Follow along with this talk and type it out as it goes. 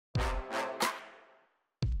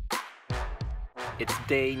It's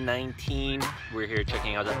day 19. We're here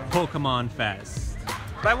checking out the Pokemon Fest.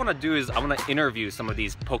 What I want to do is I want to interview some of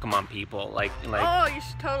these Pokemon people. Like oh, you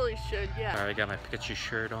totally should, yeah. Alright, I got my Pikachu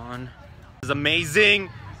shirt on. This is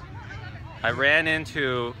amazing. I ran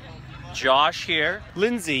into Josh here.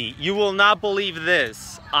 Lindsay, you will not believe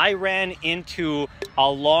this. I ran into a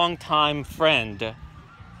longtime friend.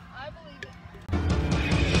 I believe it.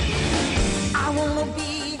 I wanna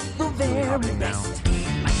be the very best,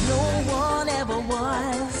 like no one ever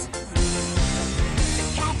was. To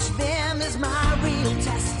catch them is my real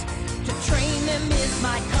test. To train them is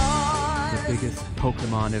my cause. The biggest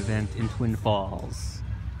Pokemon event in Twin Falls.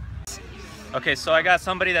 Okay, so I got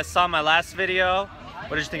somebody that saw my last video.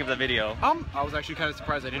 What did you think of the video? I was actually kind of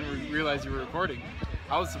surprised. I didn't realize you were recording.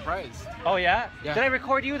 I was surprised. Oh yeah? Yeah. Did I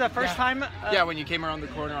record you the first time? Yeah, when you came around the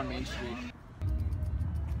corner on Main Street.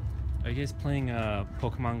 Are you guys playing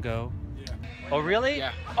Pokemon Go? Yeah. Oh really?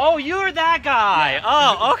 Yeah. Oh, you're that guy! Yeah.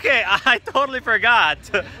 Oh, okay, I totally forgot.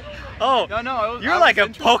 Oh, no, you're like a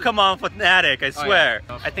Pokemon fanatic, I swear.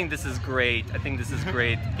 Oh, yeah. I think this is great. I think this is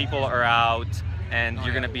great. People are out, and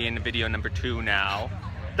you're gonna be in video number 2 now.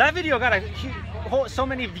 That video got so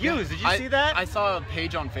many views. Did you see that? I saw a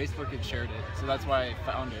page on Facebook and shared it, so that's why I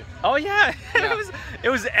found it. Oh yeah, Yeah. it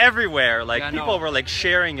was everywhere. Like Yeah, people were like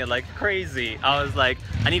sharing it like crazy. I was like,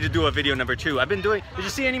 I need to do a video number 2. I've been doing. Did you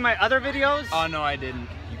see any of my other videos? Oh no, I didn't.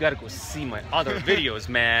 You gotta go see my other videos,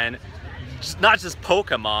 man. Not just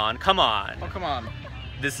Pokemon. Come on. Oh come on.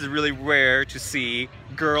 This is really rare to see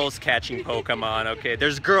girls catching Pokemon, okay?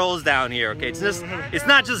 There's girls down here, okay? It's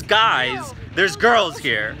not just guys, there's girls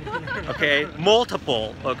here, okay?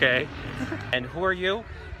 Multiple, okay? And who are you?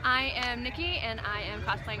 I am Nikki and I am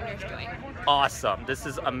cosplaying Nurse Joy. Awesome, this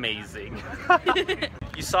is amazing.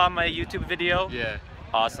 You saw my YouTube video? Yeah.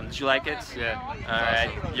 Awesome, did you like it? Yeah.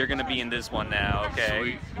 Alright, you're gonna be in this one now,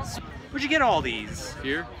 okay? Sweet. Where'd you get all these?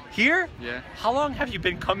 Here? Here? Yeah. How long have you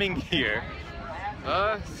been coming here?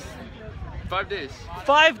 5 days.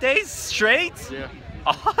 5 days straight? Yeah.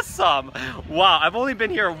 Awesome! Wow, I've only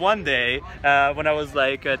been here one day when I was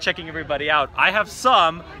like checking everybody out. I have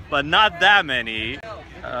some, but not that many.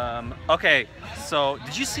 Okay, so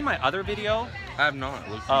did you see my other video? I have not.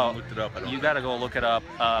 Looked it up. You gotta go look it up.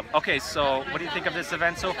 Okay, so what do you think of this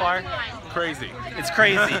event so far? Crazy. It's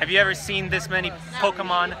crazy. Have you ever seen this many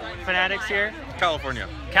Pokemon fanatics here? California.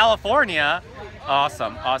 California?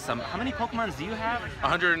 Awesome, awesome. How many Pokemons do you have?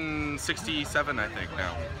 167, I think,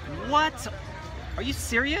 now. What? Are you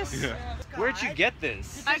serious? Yeah. Where'd you get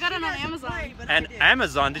this? I got it on Amazon. And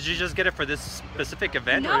Amazon? Did you just get it for this specific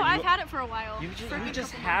event? No, I've had it for a while. You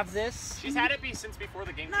just have this? She's had it since before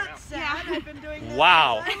the game came out. Yeah, I've been doing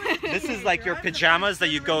Wow. This is like your pajamas that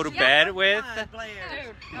you go to bed with?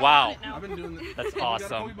 Wow. I've been doing this. That's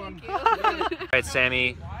awesome. Alright,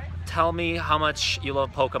 Sammy, tell me how much you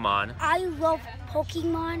love Pokemon. I love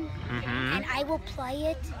Pokemon, Mm-hmm. and I will play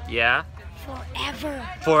it Yeah? forever.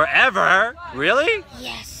 Forever? Really?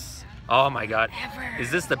 Yes, Oh my god. ever. Is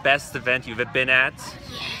this the best event you've been at?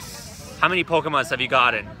 Yes. How many Pokemons have you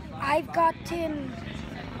gotten? I've gotten.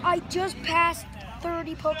 I just passed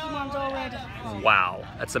 30 Pokemons already. Wow,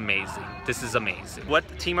 that's amazing. This is amazing. What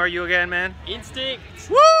team are you again, man? Instinct.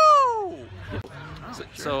 Woo!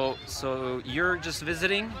 So you're just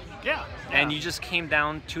visiting, Yeah. and you just came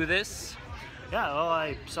down to this? Yeah, well,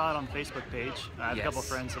 I saw it on the Facebook page. I have a couple Yes.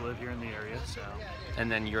 friends that live here in the area, so And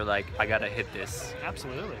then you're like, I gotta hit this.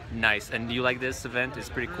 absolutely. Nice. And do you like this event? It's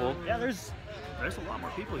pretty cool. Yeah, there's a lot more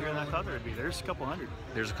people here than I thought there'd be. There's a couple hundred.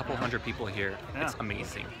 There's a couple hundred people here. Yeah. It's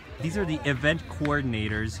amazing. These are the event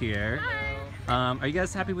coordinators here. Are you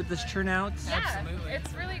guys happy with this turnout? Yeah,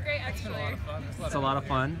 it's really great actually. It's a lot of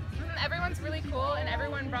fun. Everyone's really cool and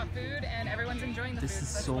everyone brought food and everyone's enjoying the food. This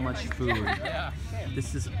is That's so really much nice. food.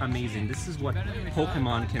 This is amazing. This is what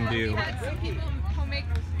Pokemon can We do. had some people homemade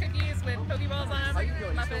cookies with Pokeballs on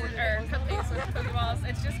them, muffins or cupcakes with Pokeballs.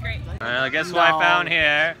 It's just great. Guess who I found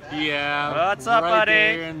here? Yeah. What's up, buddy?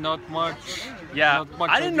 There, not much. Yeah, Not much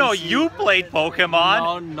I didn't know obviously. you played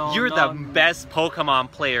Pokemon. No, You're no. the best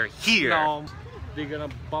Pokemon player here. No, they're gonna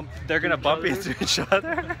bump. They're gonna bump into each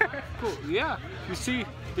other. Cool. Yeah. You see,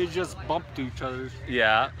 they just bump to each other.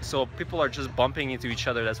 Yeah, so people are just bumping into each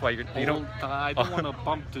other. That's why you don't. I don't want to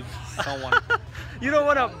bump to someone. You don't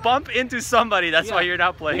want to bump into somebody. That's why you're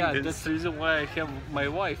not playing Yeah, this. that's the reason why I have my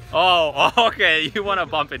wife. Oh, okay. You want to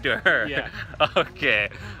bump into her. Yeah. Okay.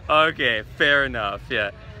 Okay. Fair enough.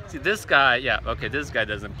 Yeah. See, this guy. Yeah. Okay. This guy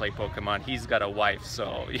doesn't play Pokemon. He's got a wife,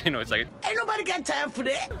 so you know it's like. Ain't nobody got time for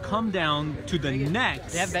that. Come down to the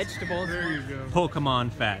next. They have vegetables. There you go.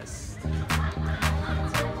 Pokemon Fest.